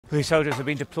The soldiers have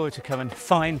been deployed to come and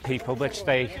find people, which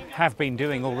they have been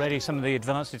doing already. Some of the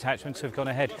advanced detachments have gone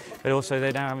ahead, but also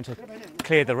they're now having to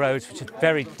clear the roads, which is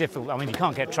very difficult. I mean, you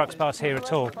can't get trucks past here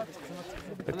at all,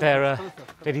 but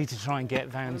they need to try and get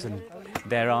vans and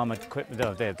their armoured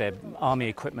equipment, their army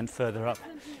equipment further up.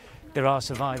 There are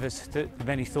survivors that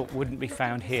many thought wouldn't be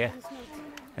found here.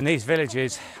 And these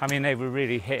villages, I mean, they were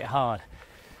really hit hard.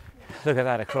 Look at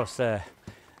that across there.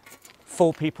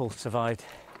 4 people survived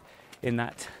in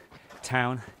that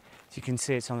town. As you can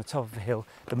see, it's on the top of a hill.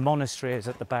 The monastery is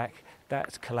at the back.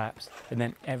 That's collapsed, and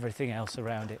then everything else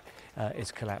around it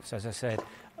is collapsed. As I said,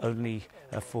 only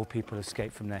 4 people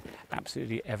escaped from there.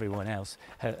 Absolutely everyone else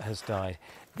has died.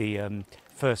 The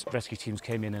first rescue teams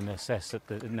came in and assessed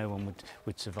that no one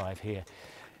would survive here.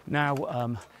 Now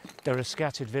there are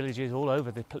scattered villages all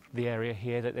over the area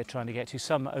here that they're trying to get to.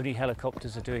 Some only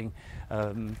helicopters are doing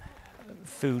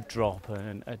food drop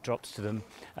and drops to them,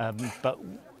 but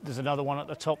there's another one at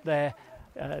the top there.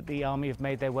 The army have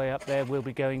made their way up there. We'll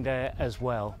be going there as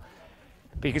well.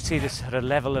 But you can see this sort of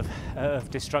level of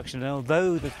destruction, and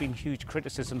although there's been huge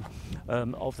criticism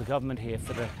of the government here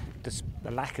for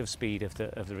the lack of speed of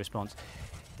the response,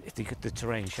 the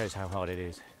terrain shows how hard it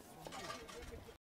is.